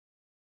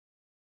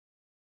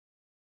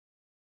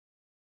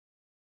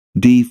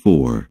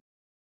d4,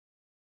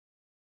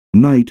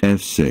 knight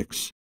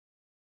f6,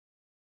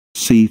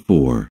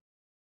 c4,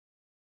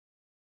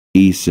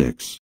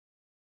 e6,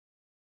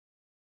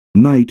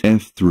 knight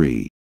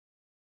f3,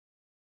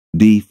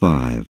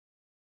 d5,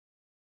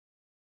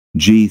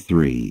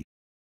 g3,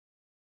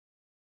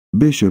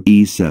 bishop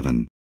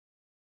e7,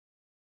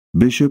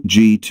 bishop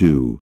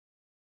g2,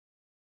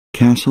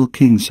 castle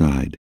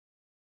kingside,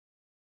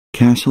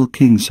 castle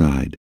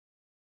kingside,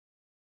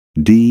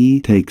 d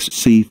takes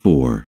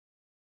c4,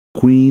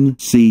 queen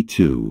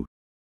c2,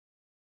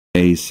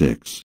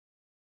 a6,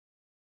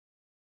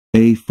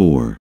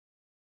 a4,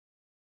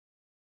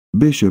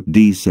 bishop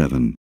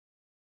d7,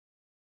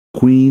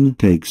 queen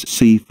takes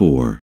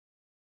c4,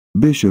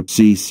 bishop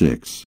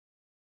c6,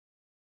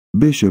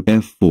 bishop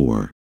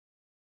f4,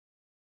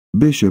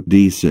 bishop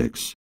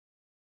d6,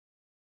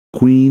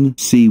 queen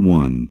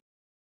c1,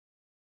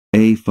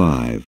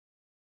 a5,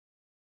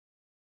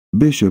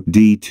 bishop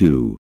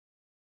d2,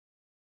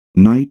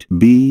 knight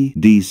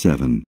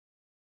bd7,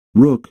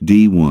 rook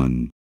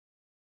d1,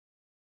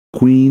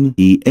 queen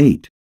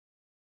e8,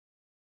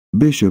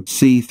 bishop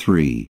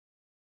c3,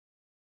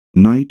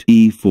 knight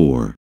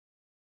e4,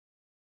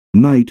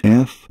 knight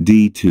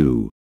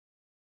fd2,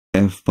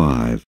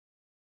 f5,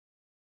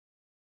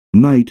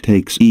 knight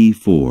takes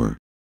e4,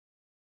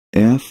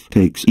 f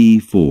takes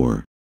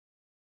e4,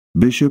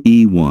 bishop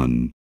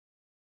e1,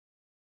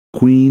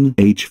 queen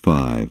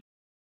h5,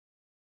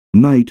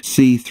 knight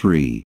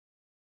c3,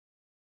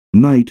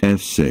 knight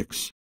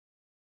f6,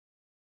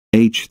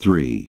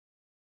 h3,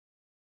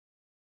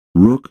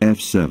 rook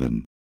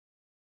f7,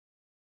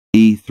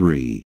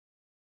 e3,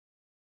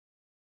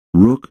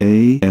 rook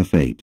a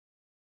f8,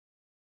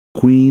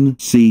 queen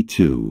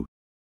c2,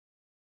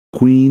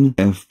 queen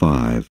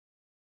f5,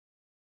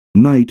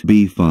 knight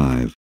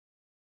b5,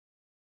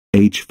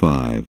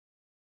 h5,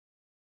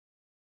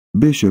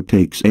 bishop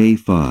takes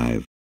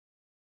a5,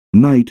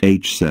 knight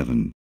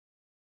h7,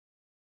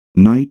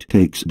 knight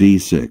takes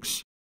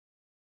d6,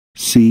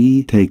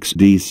 c takes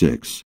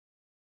d6,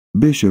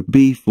 bishop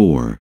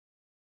b4,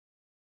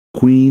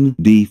 queen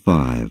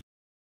d5,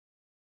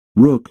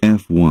 rook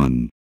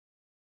f1,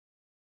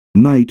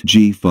 knight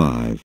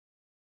g5,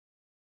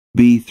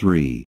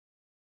 b3,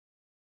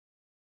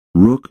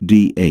 rook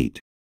d8,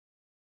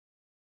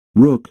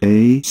 rook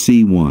a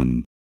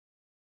c1,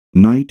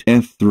 knight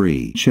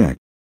f3 check,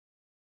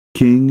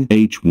 king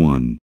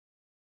h1,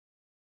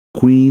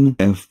 queen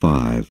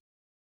f5,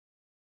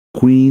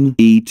 queen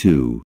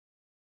e2,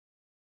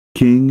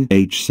 king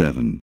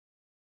h7,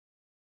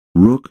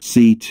 rook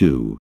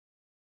c2,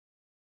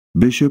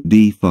 bishop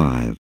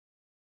d5,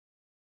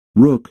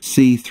 rook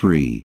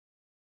c3,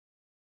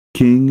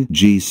 king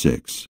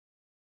g6,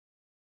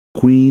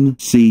 queen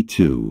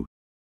c2,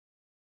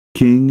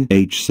 king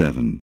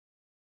h7,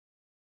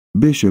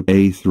 bishop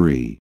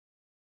a3,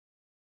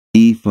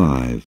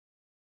 e5,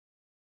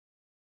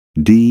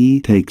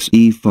 d takes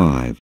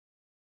e5,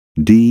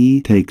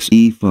 d takes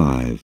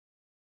e5,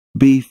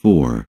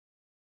 b4,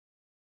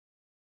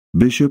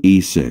 bishop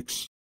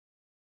e6,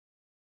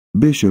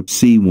 bishop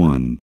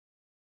c1,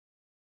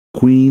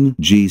 queen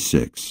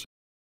g6,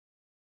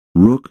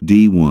 rook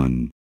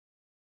d1,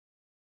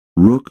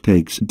 rook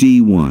takes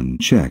d1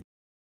 check,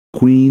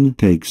 queen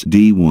takes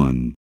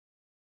d1,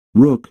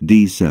 rook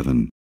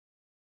d7,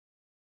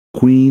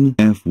 queen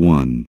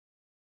f1,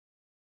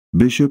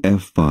 bishop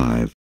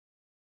f5,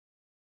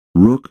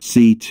 rook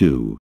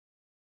c2,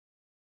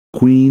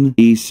 queen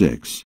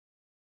e6,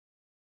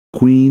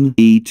 queen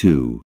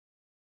e2,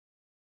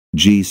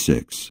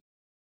 g6,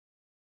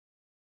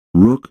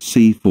 rook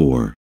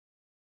c4,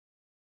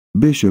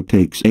 bishop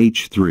takes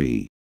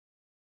h3,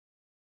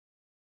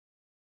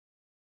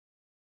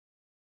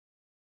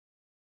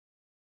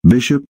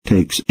 bishop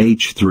takes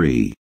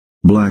h3,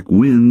 black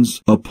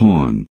wins a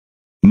pawn.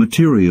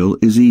 Material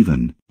is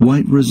even,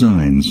 white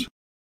resigns.